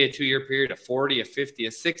a say a 2-year period, a 40, a 50,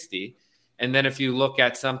 a 60? And then if you look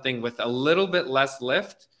at something with a little bit less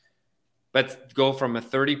lift, but go from a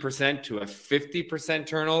 30% to a 50%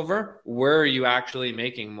 turnover, where are you actually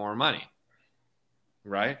making more money,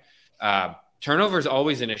 right? Turnover is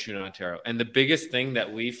always an issue in Ontario. And the biggest thing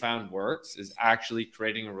that we found works is actually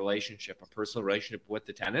creating a relationship, a personal relationship with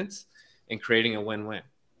the tenants and creating a win-win,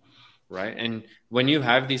 right? And when you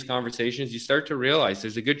have these conversations, you start to realize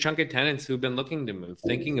there's a good chunk of tenants who've been looking to move,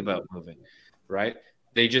 thinking about moving, right?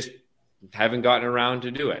 They just haven't gotten around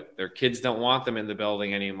to do it. Their kids don't want them in the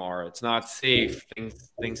building anymore. It's not safe.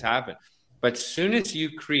 Things happen. But as soon as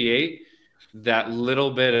you create that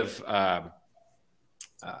little bit of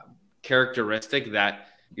characteristic that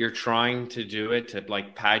you're trying to do it to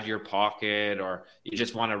like pad your pocket, or you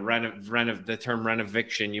just want to the term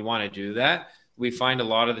renoviction, you want to do that, we find a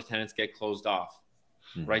lot of the tenants get closed off,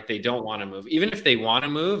 right? They don't want to move. Even if they want to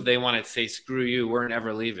move, they want to say, screw you, we're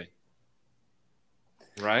never leaving.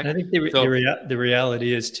 Right. And I think the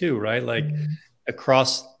reality is too, right? Like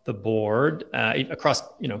across the board, across,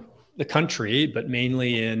 the country, but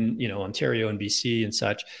mainly in, Ontario and BC and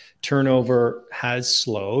such, turnover has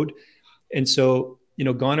slowed. And so,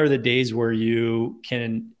 gone are the days where you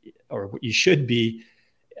can, or you should be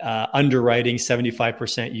underwriting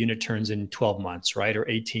 75% unit turns in 12 months, right? Or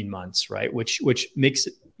 18 months, right? Which makes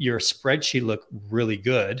your spreadsheet look really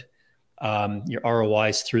good. Your ROI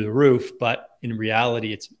is through the roof, but in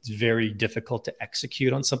reality, it's very difficult to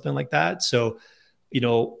execute on something like that. So,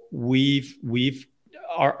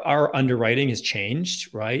 our underwriting has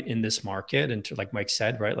changed, right, in this market. And like Mike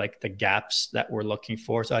said, right, like the gaps that we're looking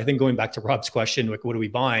for. So I think going back to Rob's question, like, what are we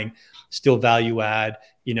buying? Still value add,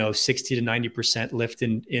 60 to 90% lift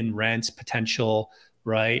in rents potential,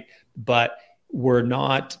 right? But we're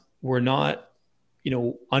not,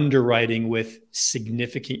 underwriting with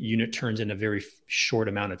significant unit turns in a very short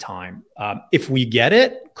amount of time. If we get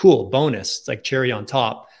it, cool, bonus. It's like cherry on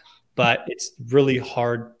top, but it's really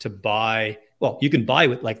hard to buy. Well, you can buy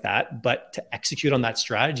with like that, but to execute on that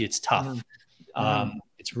strategy, it's tough.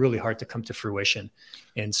 It's really hard to come to fruition.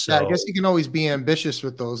 And so I guess you can always be ambitious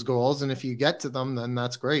with those goals. And if you get to them, then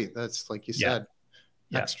that's great. That's, like you said,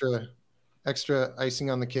 extra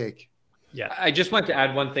icing on the cake. Yeah. I just want to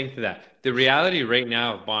add one thing to that. The reality right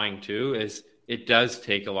now of buying too is it does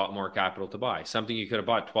take a lot more capital to buy. Something you could have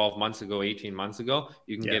bought 12 months ago, 18 months ago,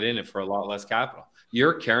 you can get in it for a lot less capital.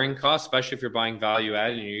 Your carrying costs, especially if you're buying value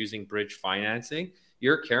add and you're using bridge financing,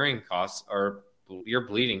 your carrying costs you're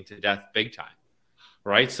bleeding to death big time,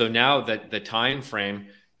 right? So now that the time frame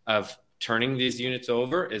of turning these units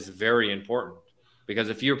over is very important. Because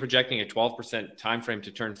if you're projecting a 12% time frame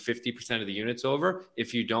to turn 50% of the units over,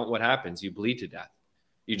 if you don't, what happens? You bleed to death.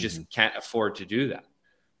 You just can't afford to do that,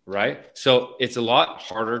 right? So it's a lot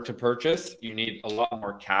harder to purchase. You need a lot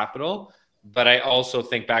more capital. But I also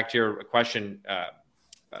think back to your question,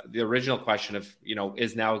 the original question of,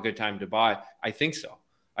 is now a good time to buy? I think so.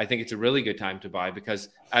 I think it's a really good time to buy because,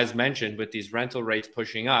 as mentioned, with these rental rates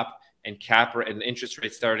pushing up and and interest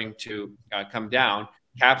rates starting to come down,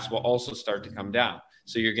 caps will also start to come down.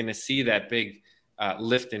 So you're going to see that big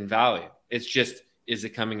lift in value. It's just, is it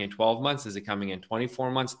coming in 12 months? Is it coming in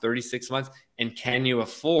 24 months, 36 months? And can you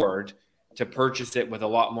afford to purchase it with a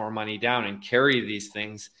lot more money down and carry these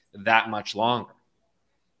things that much longer,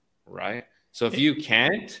 right? So if you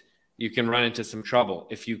can't, you can run into some trouble.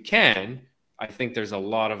 If you can, I think there's a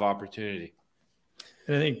lot of opportunity.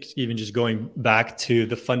 And I think even just going back to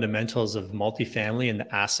the fundamentals of multifamily and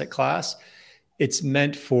the asset class, it's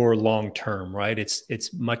meant for long term, right? It's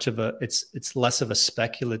less of a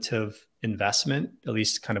speculative investment, at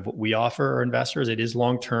least kind of what we offer our investors. It is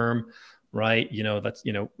long term, right?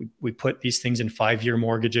 We put these things in 5-year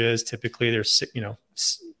mortgages. Typically, there's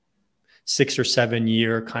 6 or 7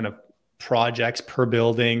 year kind of projects per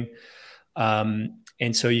building,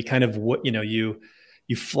 and so you kind of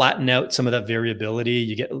you flatten out some of that variability.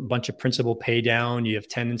 You get a bunch of principal pay down. You have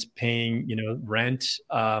tenants paying, rent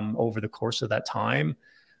over the course of that time,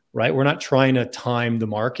 right? We're not trying to time the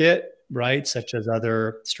market, right? Such as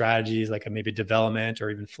other strategies like maybe development or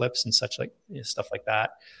even flips and such stuff like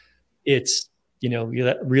that. It's, you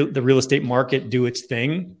let the real estate market do its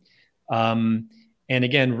thing. And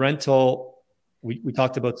again, rental, we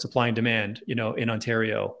talked about supply and demand, in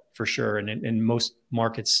Ontario for sure. And in most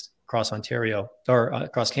markets across Ontario or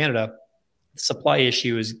across Canada, the supply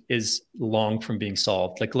issue is long from being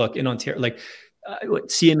solved. Like, look, in Ontario,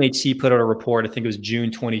 CMHC put out a report, I think it was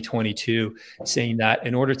June 2022, saying that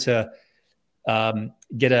in order to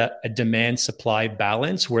get a demand supply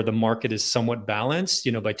balance where the market is somewhat balanced,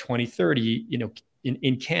 by 2030,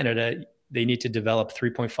 in Canada, they need to develop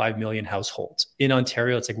 3.5 million households. In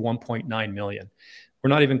Ontario, it's like 1.9 million. We're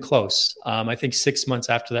not even close. I think 6 months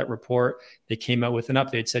after that report, they came out with an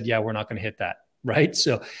update, said, yeah, we're not going to hit that. Right.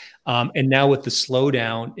 So, and now with the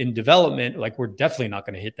slowdown in development, we're definitely not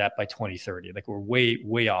going to hit that by 2030. We're way,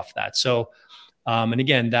 way off that. So, and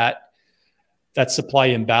again, that supply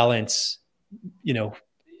imbalance,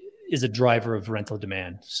 is a driver of rental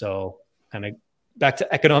demand. So kind of back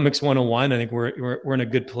to economics 101, I think we're in a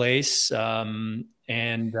good place. We're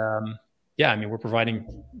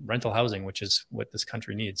providing rental housing, which is what this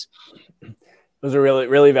country needs. Those are really,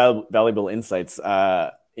 really valuable insights.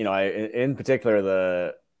 In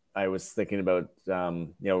particular, I was thinking about,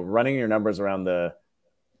 running your numbers around the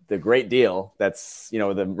great deal. That's,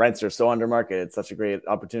 the rents are so under market. It's such a great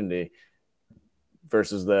opportunity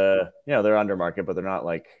versus they're under market, but they're not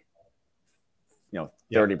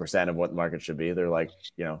 30% of what the market should be. They're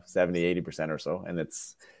 70, 80% or so. And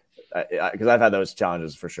it's because I've had those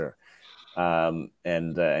challenges for sure. And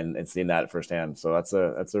seen that firsthand. So that's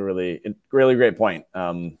a really, really great point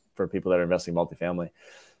for people that are investing in multifamily.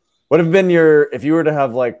 What have been if you were to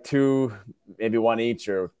have two, maybe one each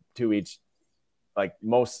or two each,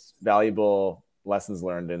 most valuable lessons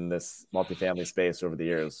learned in this multifamily space over the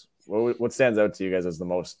years? What stands out to you guys as the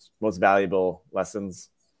most valuable lessons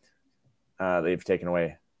that you've taken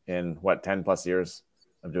away in 10 plus years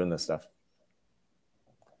of doing this stuff?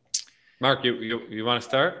 Mark, you want to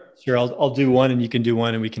start? Sure. I'll do one and you can do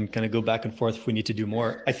one and we can kind of go back and forth if we need to do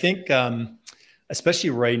more. I think,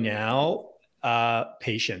 especially right now,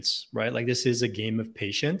 patience, right? This is a game of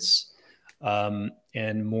patience.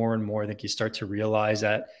 And more, I think you start to realize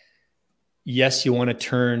that, yes, you want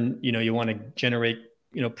to you want to generate,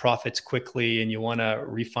 profits quickly and you want to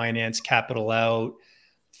refinance capital out.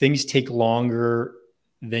 Things take longer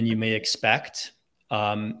than you may expect.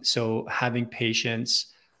 So having patience,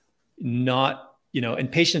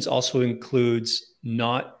 and patience also includes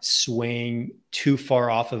not swaying too far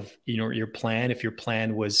off of, your plan. If your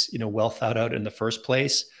plan was, well thought out in the first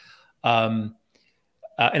place. And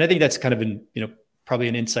I think that's kind of probably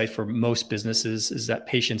an insight for most businesses is that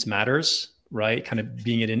patience matters, right? Kind of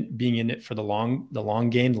being in it for the long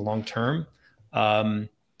game, the long term.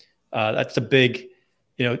 That's a big,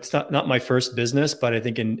 it's not my first business, but I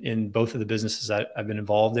think in both of the businesses I've been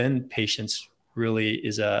involved in, patience really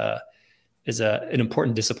is an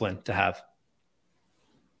important discipline to have.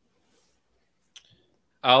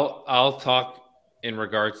 I'll talk in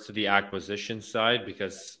regards to the acquisition side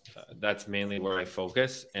because that's mainly where I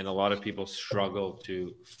focus, and a lot of people struggle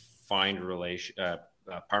to find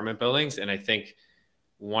apartment buildings. And I think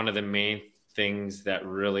one of the main things that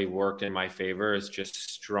really worked in my favor is just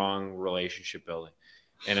strong relationship building.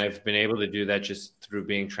 And I've been able to do that just through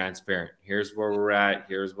being transparent. Here's where we're at.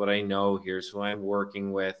 Here's what I know. Here's who I'm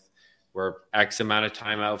working with. We're X amount of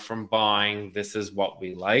time out from buying. This is what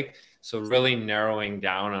we like. So really narrowing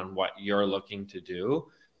down on what you're looking to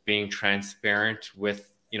do, being transparent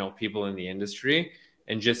with, people in the industry,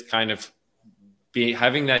 and just kind of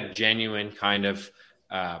having that genuine kind of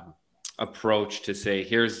approach to say,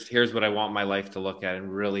 here's what I want my life to look at,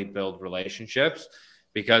 and really build relationships.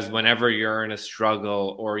 Because whenever you're in a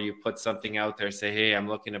struggle or you put something out there, say, hey, I'm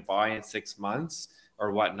looking to buy in 6 months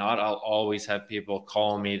or whatnot, I'll always have people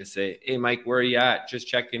call me to say, hey, Mike, where are you at? Just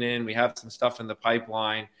checking in. We have some stuff in the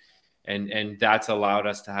pipeline. And that's allowed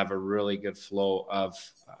us to have a really good flow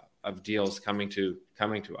of deals coming to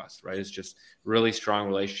us, right? It's just really strong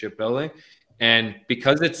relationship building. And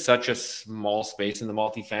because it's such a small space in the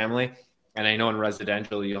multifamily, and I know in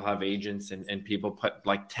residential, you'll have agents and people put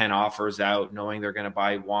like 10 offers out knowing they're going to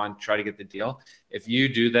buy one, try to get the deal. If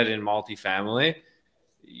you do that in multifamily,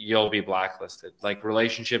 you'll be blacklisted. Like,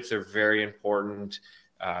 relationships are very important.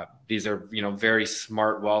 These are, very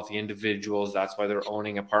smart, wealthy individuals. That's why they're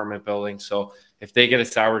owning apartment buildings. So if they get a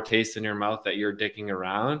sour taste in your mouth that you're dicking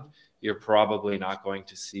around, you're probably not going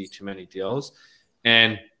to see too many deals.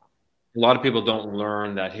 And a lot of people don't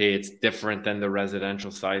learn that, hey, it's different than the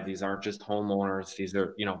residential side. These aren't just homeowners. These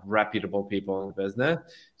are, reputable people in the business.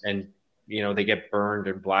 And, they get burned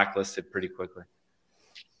and blacklisted pretty quickly.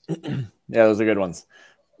 Yeah, those are good ones.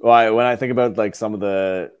 Well, when I think about like some of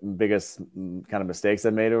the biggest kind of mistakes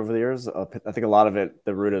I've made over the years, I think a lot of it,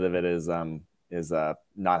 the root of it is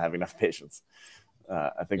not having enough patience.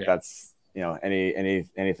 I think that's,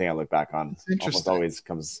 anything I look back on almost always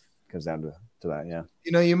comes down to that. Yeah.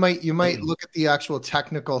 You might look at the actual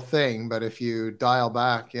technical thing, but if you dial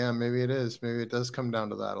back, maybe it does come down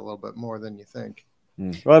to that a little bit more than you think.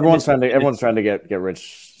 Well, everyone's trying to get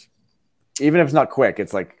rich, even if it's not quick.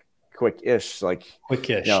 It's like quick-ish.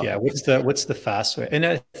 Yeah. What's the fast way? And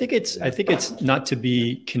I think it's not to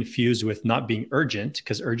be confused with not being urgent,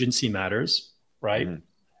 because urgency matters, right?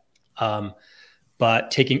 Mm-hmm.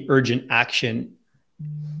 But taking urgent action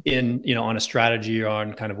on a strategy or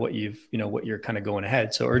on kind of what you're kind of going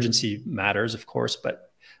ahead. So urgency matters, of course, but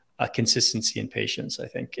consistency and patience, I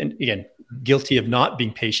think. And again, guilty of not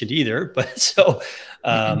being patient either. But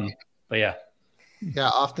but yeah. Yeah,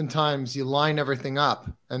 oftentimes you line everything up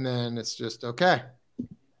and then it's just okay.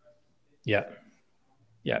 Yeah.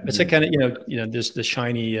 It's a kind of, there's the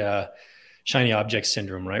shiny object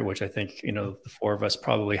syndrome, right? Which I think, the four of us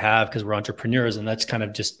probably have because we're entrepreneurs, and that's kind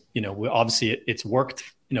of just, obviously it's worked,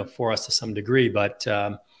 for us to some degree, but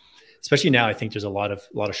especially now, I think there's a lot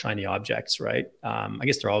of shiny objects, right? I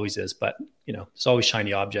guess there always is, but there's always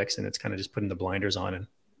shiny objects, and it's kind of just putting the blinders on and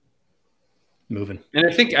moving. And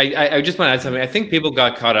I think I just want to add something. I think people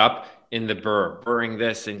got caught up in the burring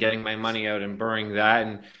this and getting my money out and burring that.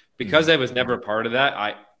 And because I was never a part of that,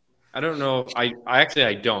 I don't know. I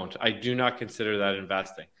do not consider that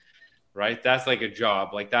investing, right? That's like a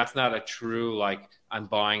job. Like, that's not a true, like, I'm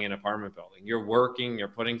buying an apartment building. You're working, you're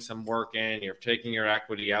putting some work in, you're taking your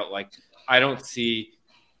equity out. Like, I don't see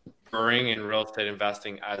burring and real estate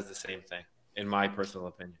investing as the same thing, in my personal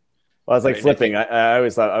opinion. Well, it's like flipping. I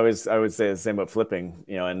always thought I would say the same about flipping,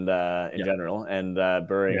 in general, and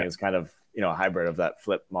burring is kind of, a hybrid of that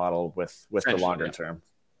flip model with the longer term.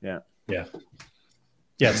 Yeah.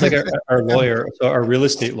 It's like our lawyer, so our real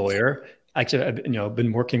estate lawyer. Actually, I've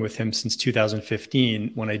been working with him since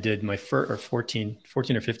 2015 when I did my first, or 14 or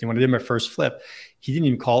 15 when I did my first flip. He didn't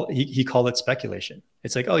even he called it speculation.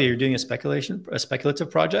 It's like, oh, you're doing a speculative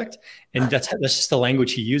project, and that's just the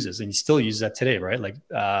language he uses, and he still uses that today, right? Like,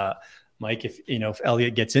 Mike, if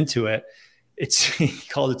Elliot gets into it, he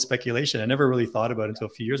called it speculation. I never really thought about it until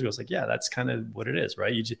a few years ago. I was like, yeah, that's kind of what it is,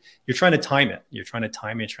 right? You're trying to time it. You're trying to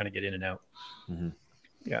time it. You're trying to get in and out. Mm-hmm.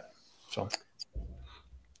 Yeah. So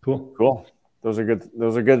cool. Those are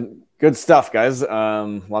good stuff, guys.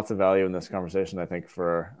 Lots of value in this conversation, I think,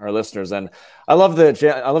 for our listeners. And I love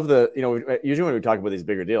the usually when we talk about these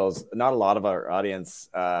bigger deals, not a lot of our audience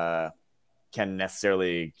can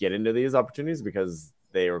necessarily get into these opportunities because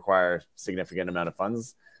they require significant amount of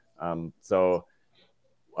funds. So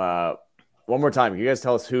one more time, can you guys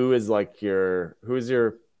tell us who is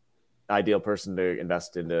your ideal person to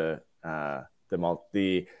invest into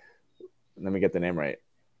let me get the name right.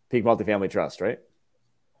 Peak Multifamily Trust, right?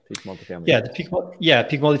 Peak Multifamily. Yeah,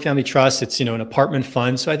 Peak Multifamily Trust. It's an apartment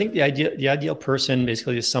fund. So I think the ideal person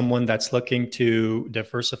basically is someone that's looking to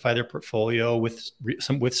diversify their portfolio with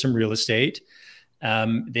some real estate.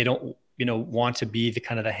 They don't want to be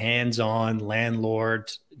the hands-on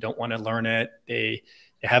landlord. Don't want to learn it. They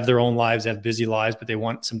have their own lives, they have busy lives, but they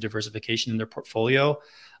want some diversification in their portfolio.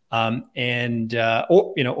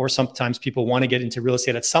 Or sometimes people want to get into real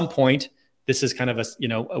estate at some point. This is kind of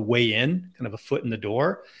a way in, kind of a foot in the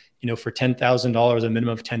door. For $10,000, a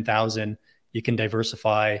minimum of $10,000, you can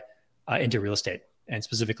diversify into real estate, and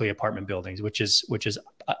specifically apartment buildings, which is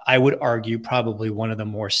I would argue probably one of the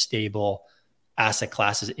more stable asset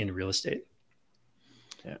classes in real estate.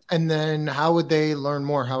 Yeah. And then how would they learn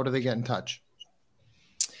more? How do they get in touch?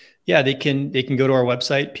 Yeah, they can go to our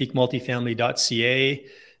website, peakmultifamily.ca.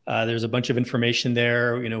 There's a bunch of information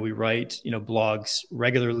there. We write, blogs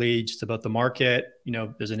regularly just about the market.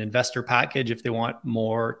 There's an investor package if they want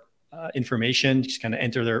more information. Just kind of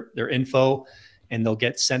enter their info, and they'll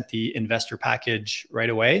get sent the investor package right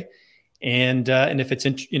away. And if it's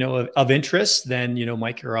of interest, then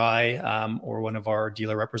Mike or I or one of our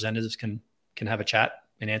dealer representatives can have a chat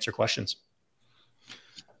and answer questions.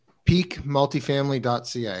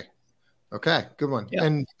 peakmultifamily.ca. Okay, good one. Yeah.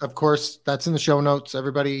 And of course, that's in the show notes.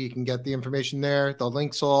 Everybody, you can get the information there. The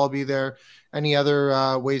links will all be there. Any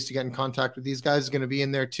other ways to get in contact with these guys is going to be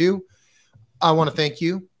in there too. I want to thank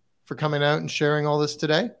you for coming out and sharing all this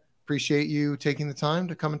today. Appreciate you taking the time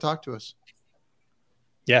to come and talk to us.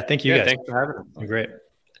 Yeah, thank you guys. Thanks for having us. Great.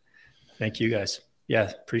 Thank you guys. Yeah,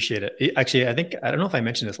 appreciate it. Actually, I don't know if I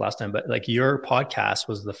mentioned this last time, but like your podcast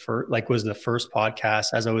was the first podcast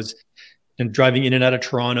as I was driving in and out of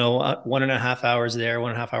Toronto, 1.5 hours there,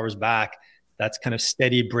 1.5 hours back. That's kind of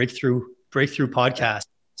steady breakthrough podcast.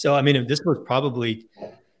 So, I mean, this was probably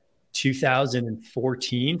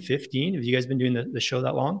 2014, 15. Have you guys been doing the show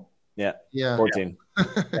that long? Yeah. 14.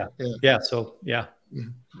 Yeah. So, yeah.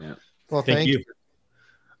 Well, thank you.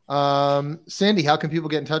 Sandy, how can people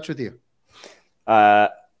get in touch with you? All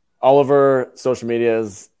over social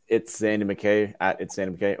medias, it's Sandy McKay @it's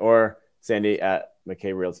Sandy McKay or Sandy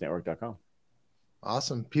 @McKayRealtyNetwork.com.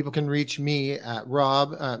 Awesome. People can reach me at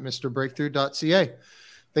rob@MrBreakthrough.ca.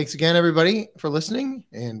 Thanks again, everybody, for listening,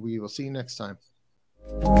 and we will see you next time.